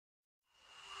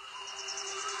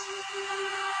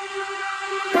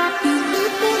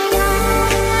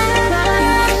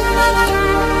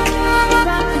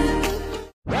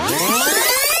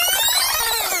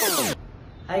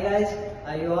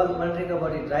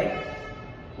right?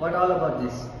 What all about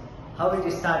this? How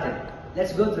it started?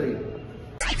 Let's go through it.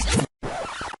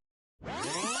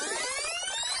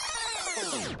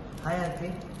 Hi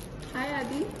Aarti. Hi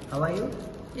Adi. How are you?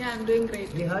 Yeah, I'm doing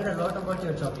great. We heard a lot about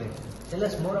your chocolate. Tell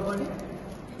us more about it.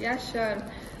 Yeah, sure.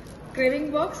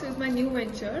 Craving Box is my new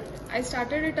venture. I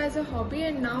started it as a hobby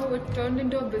and now it turned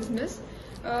into a business.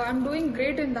 I'm doing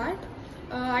great in that.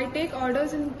 I take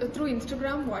orders through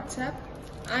Instagram, WhatsApp,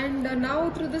 and now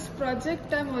through this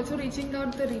project I'm also reaching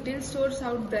out the retail stores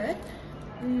out there.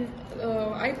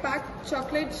 I pack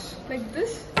chocolates like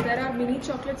this. There are mini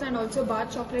chocolates and also bar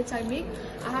chocolates I make.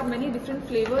 I have many different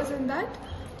flavors in that.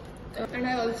 And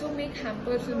I also make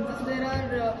hampers in this. There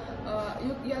are,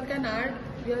 you can add,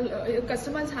 your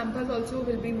customized hampers also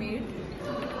will be made.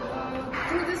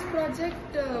 Through this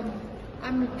project,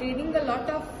 I'm gaining a lot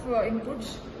of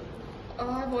inputs.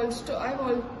 I've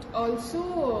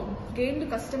also gained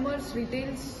customers,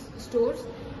 retail stores.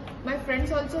 My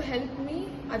friends also helped me.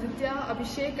 Aditya,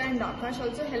 Abhishek and Akash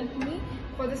also helped me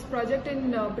for this project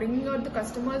in bringing out the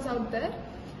customers out there.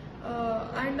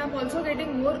 And I'm also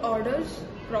getting more orders,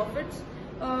 profits.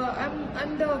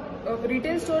 And the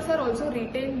retail stores are also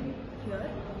retained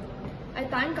here. I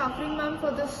thank Aarti ma'am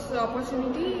for this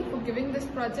opportunity, for giving this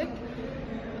project.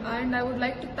 And I would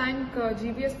like to thank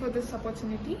GBS for this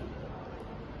opportunity.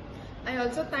 I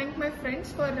also thank my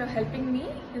friends for helping me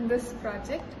in this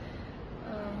project.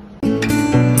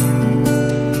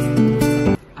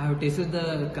 I have tasted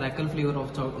the crackle flavor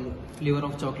of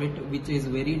chocolate, which is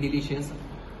very delicious.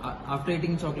 After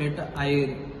eating chocolate,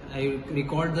 I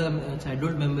recalled the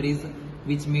childhood memories,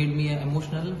 which made me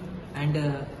emotional, and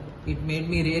it made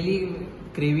me really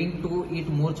craving to eat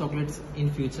more chocolates in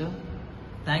future.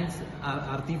 Thanks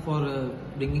Aarti for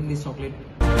bringing this chocolate.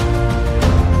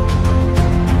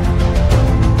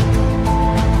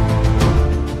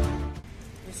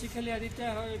 Basically, Aditya,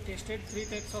 I have tasted 3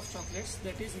 types of chocolates,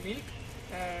 that is milk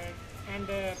and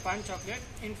pan chocolate.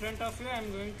 In front of you, I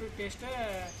am going to taste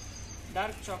a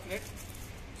dark chocolate.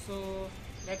 So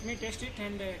let me taste it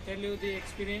and tell you the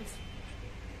experience.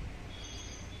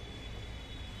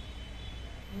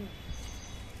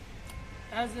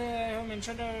 As I have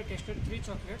mentioned, I have tasted 3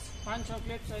 chocolates. Pan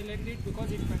chocolates, I liked it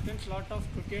because it contains lot of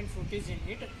tutti and fruities in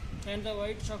it, and the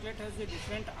white chocolate has a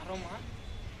different aroma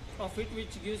of it,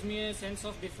 which gives me a sense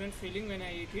of different feeling when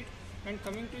I eat it. And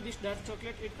coming to this dark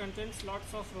chocolate, it contains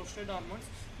lots of roasted almonds,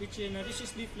 which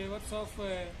nourishes the flavors of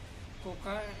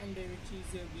coca, and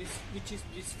which is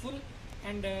blissful,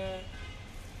 and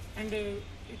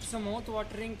it's a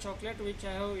mouth-watering chocolate which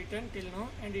I have eaten till now,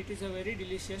 and it is a very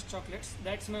delicious chocolate.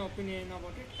 That's my opinion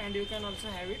about it, and you can also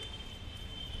have it.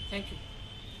 Thank you.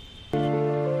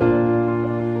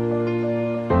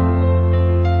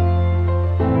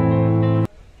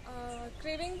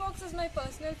 Craving Box is my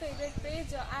personal favorite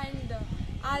page, and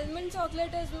almond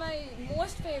chocolate is my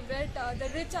most favorite. The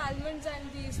rich almonds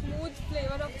and the smooth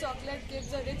flavor of chocolate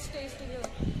gives a rich taste to the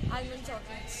almond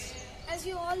chocolates. As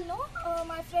you all know,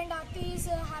 my friend Aarti is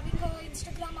having an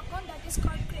Instagram account that is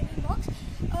called Craving Box.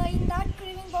 In that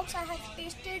Craving Box, I have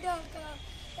tasted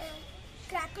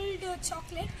crackled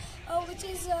chocolate, which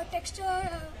is texture.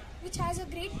 Which has a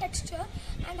great texture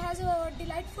and has a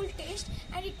delightful taste,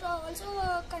 and it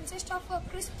also consists of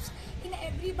crisps in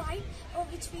every bite,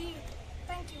 which we eat.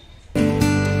 Thank you.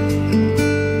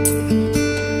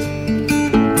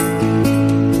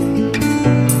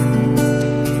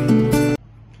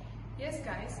 Yes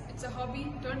guys, it's a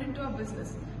hobby turned into a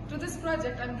business. Through this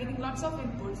project, I'm getting lots of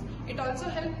inputs. It also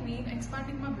helped me in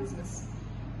expanding my business.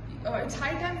 It's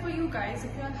high time for you guys,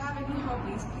 if you have any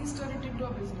hobbies, please turn it into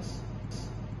a business.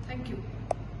 Thank you.